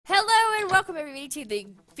welcome everybody to the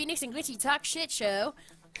Phenix and Glytchy Talk Shit Show.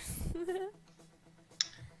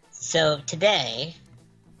 So today,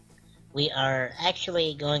 we are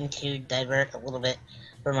actually going to divert a little bit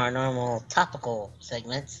from our normal topical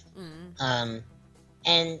segments.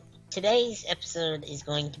 And today's episode is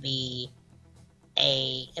going to be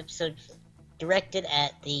a episode directed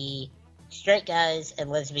at the straight guys and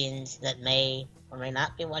lesbians that may or may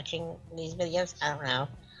not be watching these videos. I don't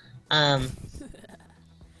know.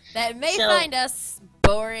 That may find us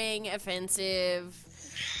boring, offensive,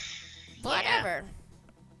 whatever.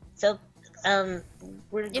 So,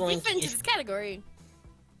 we're if going you fit into this category,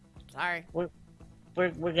 sorry. We're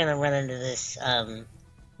gonna run into this,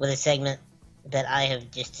 with a segment that I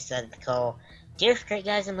have just decided to call Dear Straight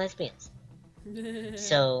Guys and Lesbians.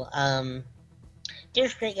 So, Dear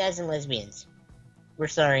Straight Guys and Lesbians, we're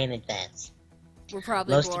sorry in advance. We're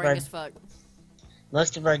probably boring as fuck.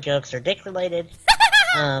 Most of our jokes are dick-related.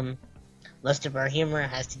 Most of our humor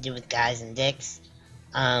has to do with guys and dicks.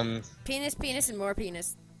 Penis, penis, and more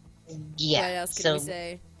penis. Yeah. What else can we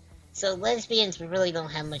say? So lesbians, we really don't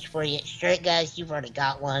have much for you. Straight guys, you've already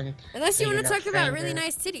got one. Unless you want to talk about really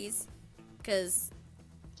nice titties. Because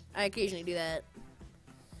I occasionally do that.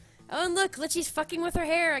 Oh, and look, Glytchy's fucking with her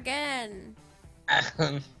hair again.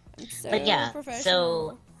 So but yeah,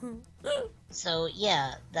 professional. So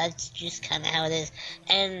yeah, that's just kind of how it is.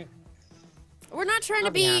 And we're not trying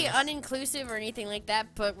to be uninclusive or anything like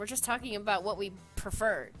that, but we're just talking about what we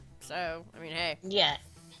prefer. So, I mean, hey. Yeah,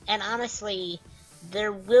 and honestly,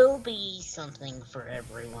 there will be something for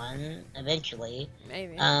everyone eventually.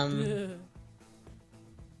 Maybe.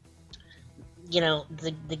 You know,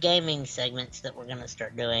 the gaming segments that we're gonna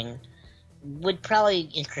start doing would probably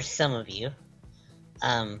interest some of you.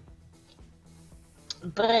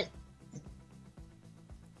 But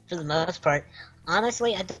for the most part,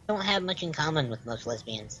 honestly, I don't have much in common with most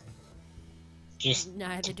lesbians.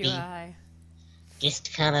 Neither do I.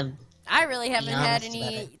 Just kind of. I really haven't had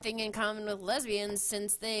anything in common with lesbians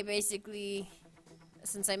since I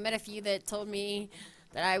met a few that told me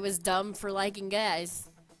that I was dumb for liking guys.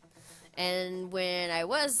 And when I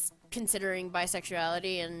was considering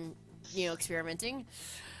bisexuality and, you know, experimenting,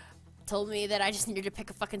 told me that I just needed to pick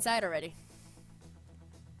a fucking side already.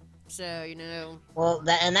 So, you know. Well,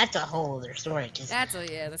 that's a whole other story. That's like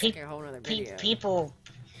a whole other video. People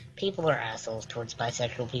are assholes towards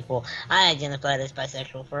bisexual people. I identified as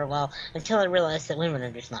bisexual for a while until I realized that women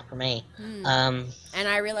are just not for me. And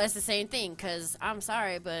I realized the same thing, because I'm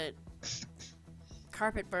sorry, but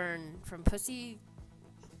carpet burn from pussy,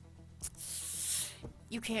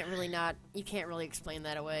 you can't really explain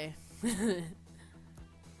that away.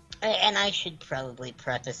 And I should probably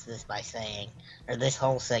preface this by saying, or this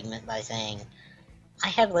whole segment by saying, I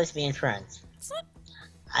have lesbian friends.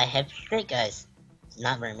 I have straight guys.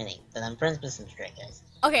 Not very many, but I'm friends with some straight guys.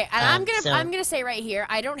 Okay, and I'm gonna say right here,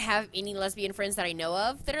 I don't have any lesbian friends that I know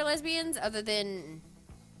of that are lesbians, other than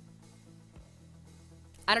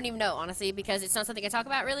I don't even know, honestly, because it's not something I talk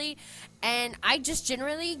about really, and I just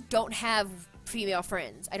generally don't have female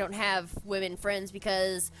friends. I don't have women friends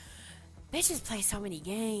because bitches play so many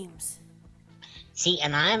games. See,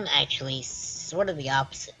 and I'm actually sort of the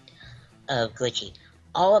opposite of Glytchy.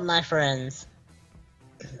 All of my friends,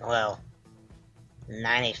 well,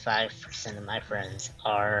 95% of my friends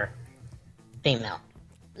are female.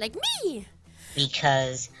 Like me!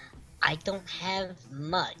 Because I don't have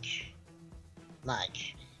much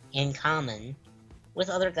in common with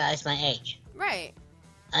other guys my age. Right.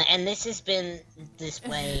 And this has been this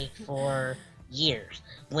way for years.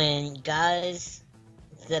 When guys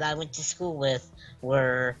that I went to school with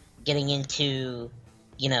were getting into,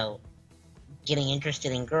 you know, getting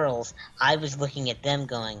interested in girls, I was looking at them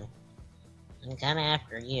going, I'm kind of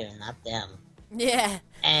after you, not them. Yeah.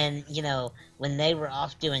 And, you know, when they were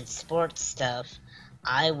off doing sports stuff,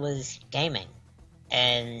 I was gaming.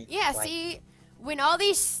 And yeah, like, see, when all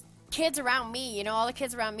these kids around me, you know, all the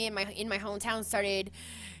kids around me in my hometown started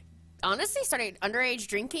underage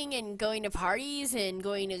drinking and going to parties and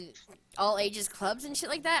going to all ages clubs and shit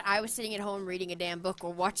like that, I was sitting at home reading a damn book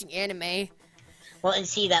or watching anime. Well, and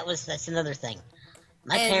see, that's another thing.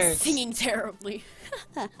 My and parents singing terribly.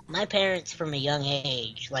 My parents, from a young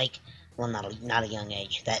age, like, well, not a young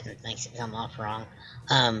age, that makes it come off wrong.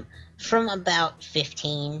 From about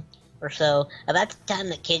 15 or so, about the time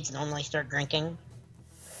that kids normally start drinking,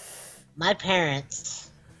 my parents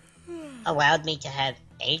allowed me to have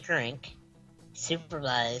a drink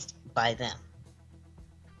supervised by them.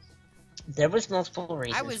 There was multiple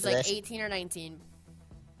reasons. I was for like this. 18 or 19.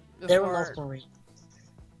 There were multiple reasons.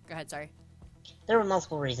 Go ahead, sorry. There were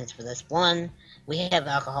multiple reasons for this. One, we have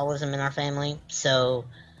alcoholism in our family, so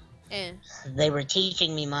Eh. they were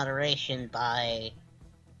teaching me moderation by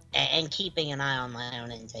and keeping an eye on my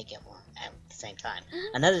own intake at the same time.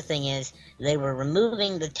 Mm-hmm. Another thing is they were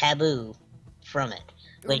removing the taboo from it,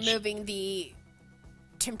 which Removing the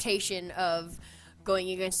temptation of going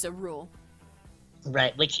against a rule.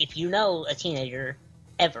 right, which if you know a teenager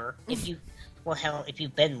ever, if you well hell, if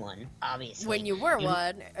you've been one, obviously. When you were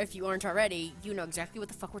one, if you aren't already, you know exactly what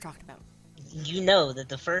the fuck we're talking about. You know that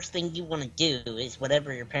the first thing you want to do is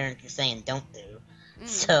whatever your parents are saying don't do.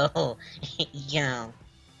 So, you know,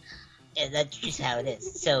 that's just how it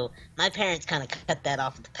is. So, my parents kind of cut that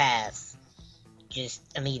off at the pass just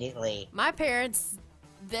immediately. My parents,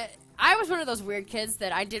 I was one of those weird kids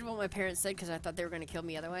that I did what my parents said because I thought they were going to kill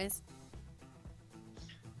me otherwise.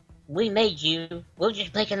 We made you. We'll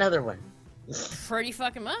just make another one. Pretty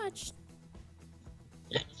fucking much.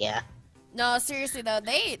 Yeah. No, seriously though,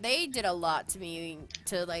 they did a lot to me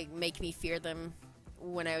to like make me fear them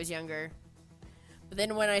when I was younger. But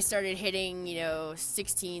then when I started hitting,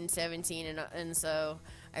 16, 17 and so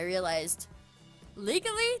I realized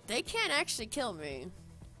legally they can't actually kill me.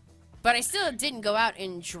 But I still didn't go out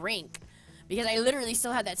and drink because I literally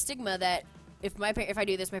still had that stigma that if I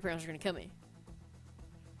do this, my parents are going to kill me.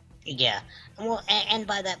 Yeah. Well, and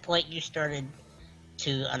by that point you started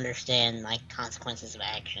to understand like consequences of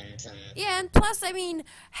actions and yeah, and plus I mean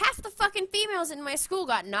half the fucking females in my school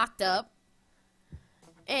got knocked up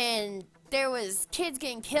and there was kids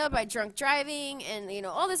getting killed by drunk driving and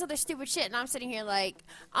all this other stupid shit, and I'm sitting here like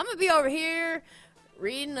I'm gonna be over here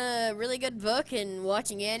reading a really good book and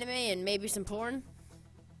watching anime and maybe some porn.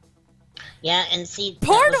 Yeah, and see,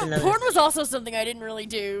 porn was also something I didn't really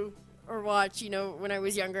do or watch, when I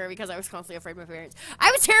was younger because I was constantly afraid of my parents.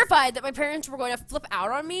 I was terrified that my parents were going to flip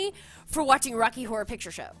out on me for watching Rocky Horror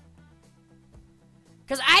Picture Show.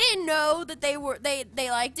 Because I didn't know that they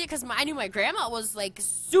liked it because I knew my grandma was like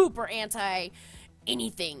super anti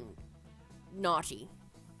anything naughty.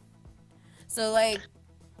 So like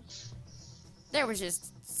there was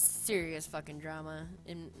just serious fucking drama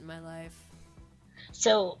in my life.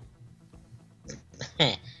 So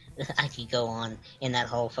I could go on in that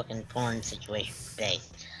whole fucking porn situation for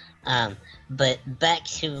days. But back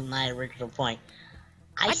to my original point.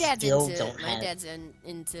 My dad's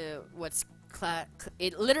into what's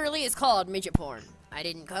it literally is called midget porn. I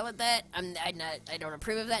didn't call it that. I don't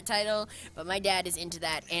approve of that title, but my dad is into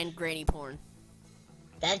that and granny porn.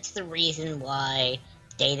 That's the reason why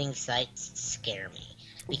dating sites scare me.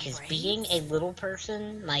 Because being a little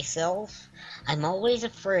person myself, I'm always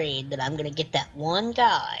afraid that I'm gonna get that one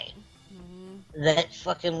guy that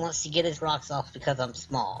fucking wants to get his rocks off because I'm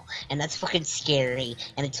small. And that's fucking scary,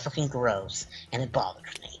 and it's fucking gross, and it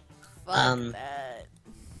bothers me. Fuck that.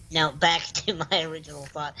 Now, back to my original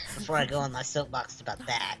thought before I go on my soapbox about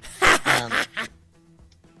that.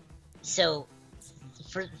 So,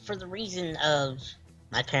 for the reason of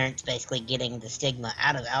my parents basically getting the stigma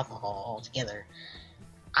out of alcohol altogether,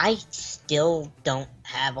 I still don't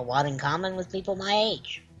have a lot in common with people my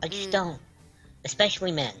age. I just don't.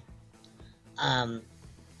 Especially men.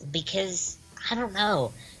 Because, I don't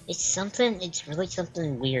know. It's really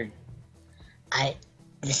something weird.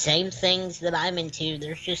 The same things that I'm into,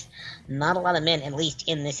 there's just not a lot of men, at least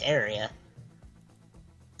in this area,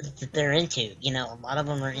 that they're into. A lot of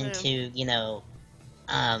them are into,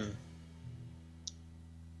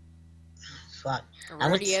 fuck.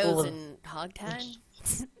 Rodeos and hog time?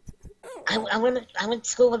 I went to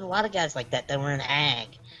school with a lot of guys like that were in ag,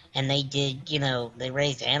 and they did, they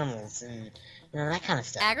raised animals and, that kind of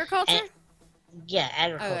stuff. Agriculture? Yeah,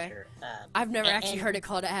 agriculture. Okay. I've never actually heard it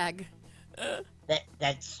called ag.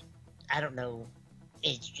 That's, I don't know,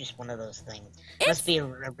 it's just one of those things. Must be a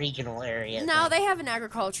regional area. No, they have an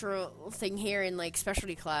agricultural thing here in, like,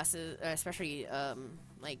 specialty classes, especially,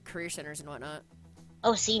 like, career centers and whatnot.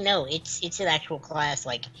 Oh, see, no, it's an actual class,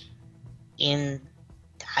 like, in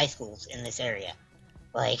high schools in this area.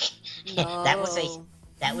 Like, no. that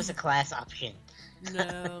was a class option.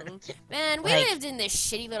 No. Man, we lived in this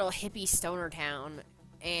shitty little hippie stoner town,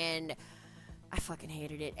 and I fucking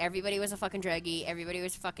hated it. Everybody was a fucking druggie. Everybody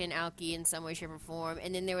was fucking alky in some way, shape, or form.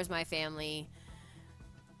 And then there was my family.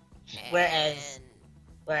 Whereas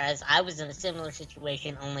I was in a similar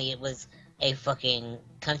situation, only it was a fucking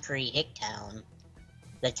country hick town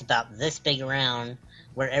that's about this big around,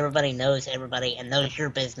 where everybody knows everybody and knows your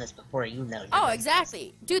business before you know your business.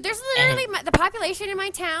 Exactly. Dude, there's literally, the population in my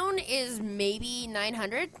town is maybe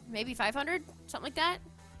 900, maybe 500, something like that.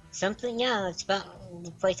 Something, yeah, it's about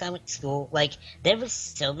the place I went to school. Like, there was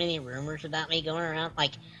so many rumors about me going around.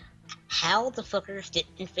 Like, how the fuckers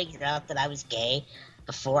didn't figure out that I was gay,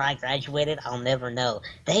 before I graduated, I'll never know.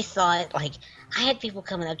 They thought, like, I had people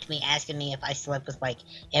coming up to me asking me if I slept with, like,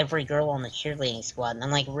 every girl on the cheerleading squad, and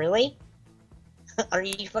I'm like, really? Are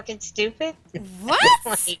you fucking stupid?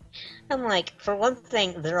 What? I'm like, for one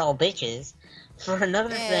thing, they're all bitches. For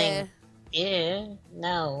another thing,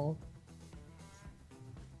 no.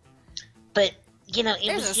 But, you know,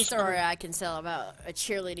 There's a story I can tell about a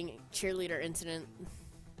cheerleader incident.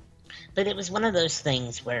 But it was one of those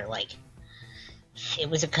things where, like, it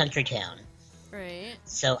was a country town. Right.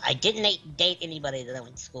 So I didn't date anybody that I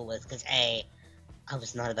went to school with because, A, I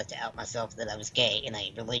was not about to out myself that I was gay in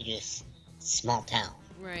a religious small town.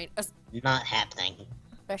 Right. Not happening.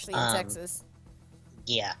 Especially in Texas.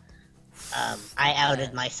 Yeah. I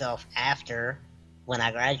outed myself after when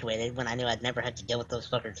I graduated, when I knew I'd never have to deal with those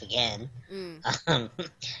fuckers again.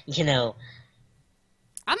 You know.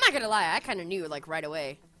 I'm not gonna lie, I kind of knew, like, right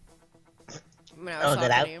away. When I was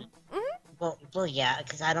talking to you. Well, yeah,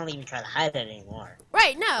 because I don't even try to hide it anymore.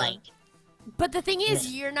 Right, no. Like, but the thing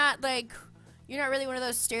is, you're not, like, you're not really one of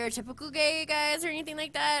those stereotypical gay guys or anything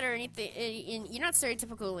like that, or anything. You're not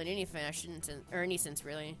stereotypical in any fashion, or any sense,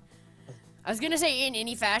 really. I was gonna say in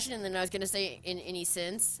any fashion, and then I was gonna say in any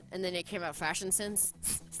sense, and then it came out fashion sense.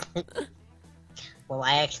 Well,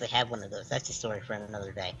 I actually have one of those. That's a story for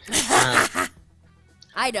another day.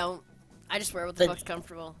 I don't. I just wear what the fuck's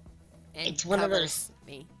comfortable. And it's one of those.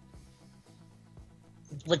 Me.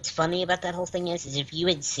 What's funny about that whole thing is if you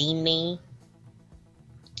had seen me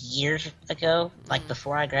years ago, like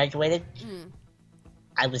before I graduated,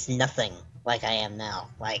 I was nothing like I am now.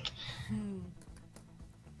 Like,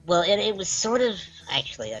 well, it was sort of,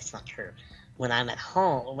 actually, that's not true. When I was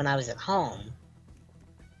at home,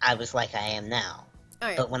 I was like I am now. Oh,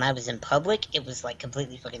 yeah. But when I was in public, it was, like,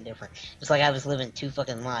 completely fucking different. It was like I was living two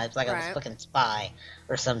fucking lives, like I was fucking spy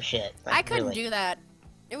or some shit. Like, I couldn't do that.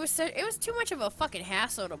 It was too much of a fucking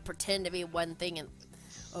hassle to pretend to be one thing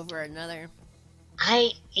over another.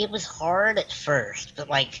 It was hard at first, but,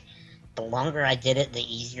 like, the longer I did it, the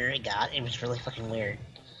easier it got. It was really fucking weird.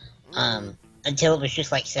 Until it was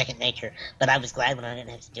just, like, second nature. But I was glad when I didn't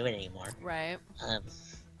have to do it anymore. Right.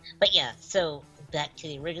 But yeah, so back to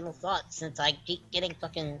the original thought, since I keep getting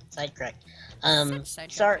fucking sidetracked.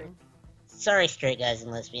 Sorry, straight guys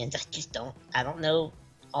and lesbians. I don't know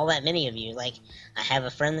all that many of you. Like, I have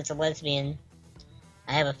a friend that's a lesbian.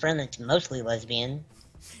 I have a friend that's mostly lesbian.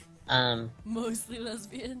 Mostly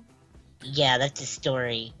lesbian? Yeah, that's a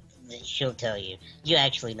story that she'll tell you. You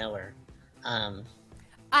actually know her.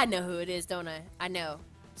 I know who it is, don't I? I know.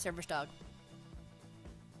 Service dog.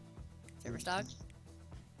 Service dog?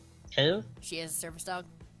 Who? She has a service dog?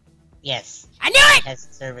 Yes. I knew it! She has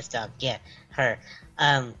a service dog. Yeah, her.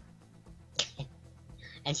 And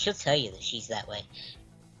she'll tell you that she's that way.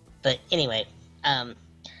 But anyway,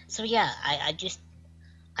 so yeah,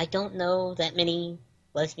 I don't know that many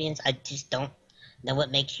lesbians. I just don't know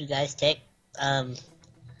what makes you guys tick. And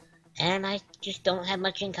I just don't have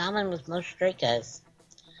much in common with most straight guys.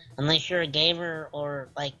 Unless you're a gamer or,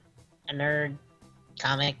 like, a nerd,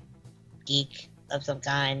 comic, geek of some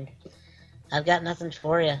kind. I've got nothing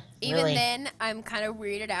for you. Even really. Then, I'm kind of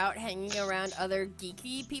weirded out hanging around other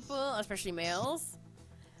geeky people, especially males.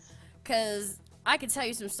 Because I could tell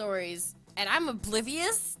you some stories, and I'm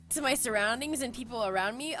oblivious to my surroundings and people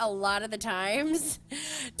around me a lot of the times.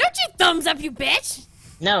 Don't you thumbs up, you bitch!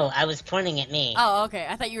 No, I was pointing at me. Oh, okay.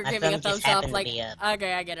 I thought you were giving a thumbs up, like.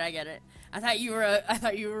 Okay, I get it. I thought you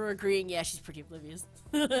were agreeing. Yeah, she's pretty oblivious.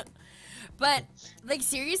 But, like,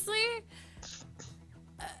 seriously,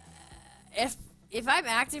 if I'm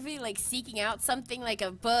actively, like, seeking out something like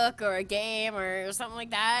a book or a game or something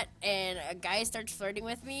like that, and a guy starts flirting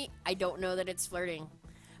with me, I don't know that it's flirting.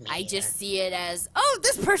 I just see it as, oh,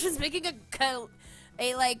 this person's making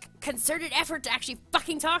a like concerted effort to actually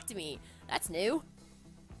fucking talk to me. That's new.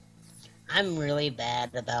 I'm really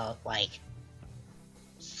bad about, like,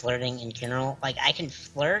 flirting in general. Like, I can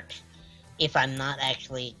flirt if I'm not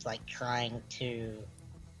actually, like, trying to...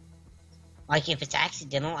 Like, if it's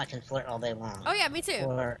accidental, I can flirt all day long. Oh, yeah, me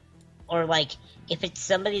too. Or like, if it's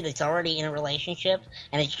somebody that's already in a relationship,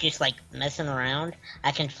 and it's just, like, messing around,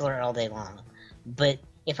 I can flirt all day long. But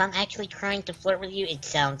if I'm actually trying to flirt with you, it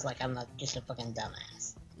sounds like I'm just a fucking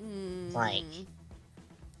dumbass. Like,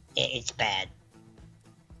 it's bad.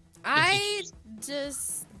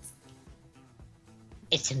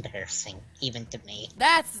 It's embarrassing, even to me.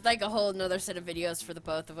 That's like a whole nother set of videos for the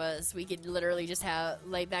both of us. We could literally just have,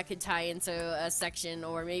 like, that could tie into a section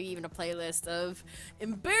or maybe even a playlist of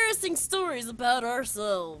embarrassing stories about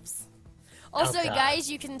ourselves. Also,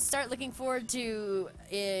 guys, you can start looking forward to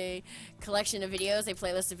a collection of videos, a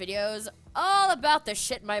playlist of videos, all about the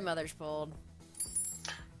shit my mother's pulled.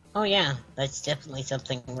 Oh yeah, that's definitely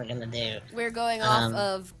something we're gonna do. We're going off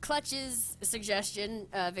of Clutch's suggestion,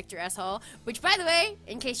 Victor S. Hall, which, by the way,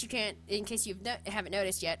 in case you haven't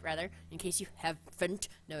noticed yet,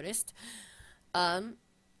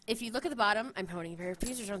 if you look at the bottom, I'm holding various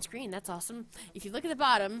users on screen. That's awesome. If you look at the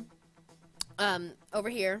bottom, over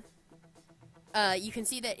here, you can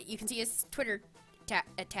see his Twitter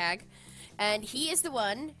tag, and he is the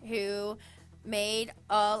one who made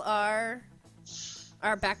all our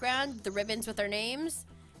background, the ribbons with our names,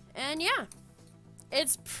 and yeah,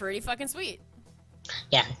 it's pretty fucking sweet.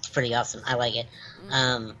 Yeah, it's pretty awesome. I like it.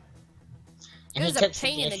 And it was a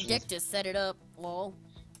pain in the dick to set it up. Lol.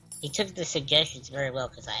 He took the suggestions very well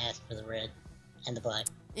because I asked for the red and the black.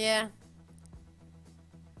 Yeah.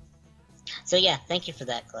 So yeah, thank you for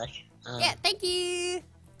that, Clutch. Yeah, thank you.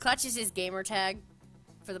 Clutch is his gamer tag,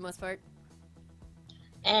 for the most part.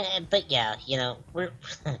 But yeah, you know, we're.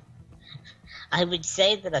 I would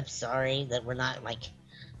say that I'm sorry that we're not like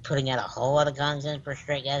putting out a whole lot of content for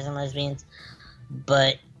straight guys and lesbians,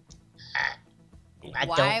 but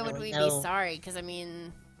why would we be sorry? Because I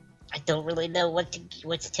mean, I don't really know what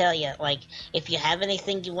to tell you. Like, if you have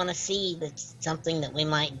anything you want to see that's something that we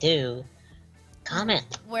might do,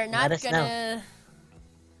 comment. We're not gonna.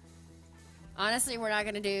 Honestly, we're not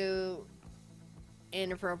gonna do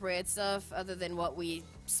inappropriate stuff other than what we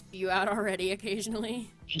spew out already occasionally.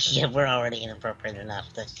 Yeah, we're already inappropriate enough.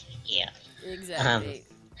 Yeah. Exactly.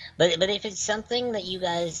 But if it's something that you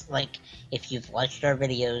guys like, if you've watched our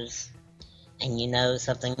videos and you know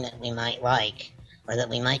something that we might like or that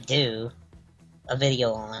we might do a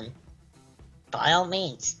video on, by all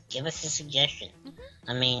means, give us a suggestion.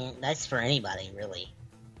 I mean, that's for anybody, really.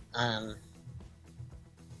 But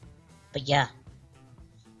yeah,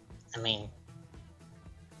 I mean,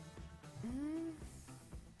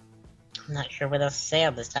 I'm not sure what else to say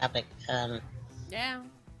on this topic. Yeah.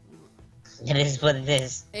 It is what it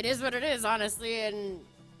is. It is what it is, honestly, and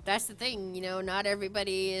that's the thing, you know, not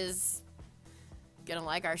everybody is gonna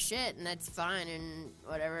like our shit, and that's fine, and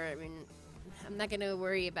whatever. I mean, I'm not gonna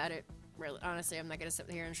worry about it, really. Honestly, I'm not gonna sit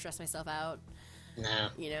here and stress myself out. No.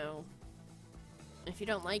 You know, if you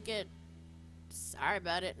don't like it, sorry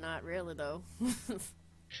about it. Not really, though.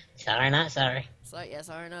 Sorry, not sorry. So, yeah,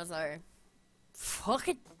 sorry, not sorry. Fuck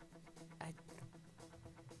it.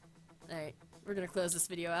 Alright, we're gonna close this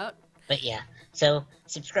video out. But yeah, so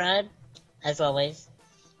subscribe, as always.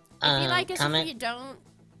 If you like us, comment. if you don't,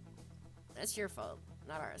 that's your fault,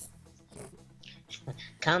 not ours.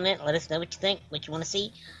 Comment, let us know what you think, what you want to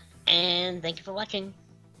see, and thank you for watching.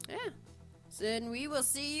 Yeah. So then we will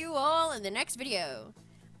see you all in the next video.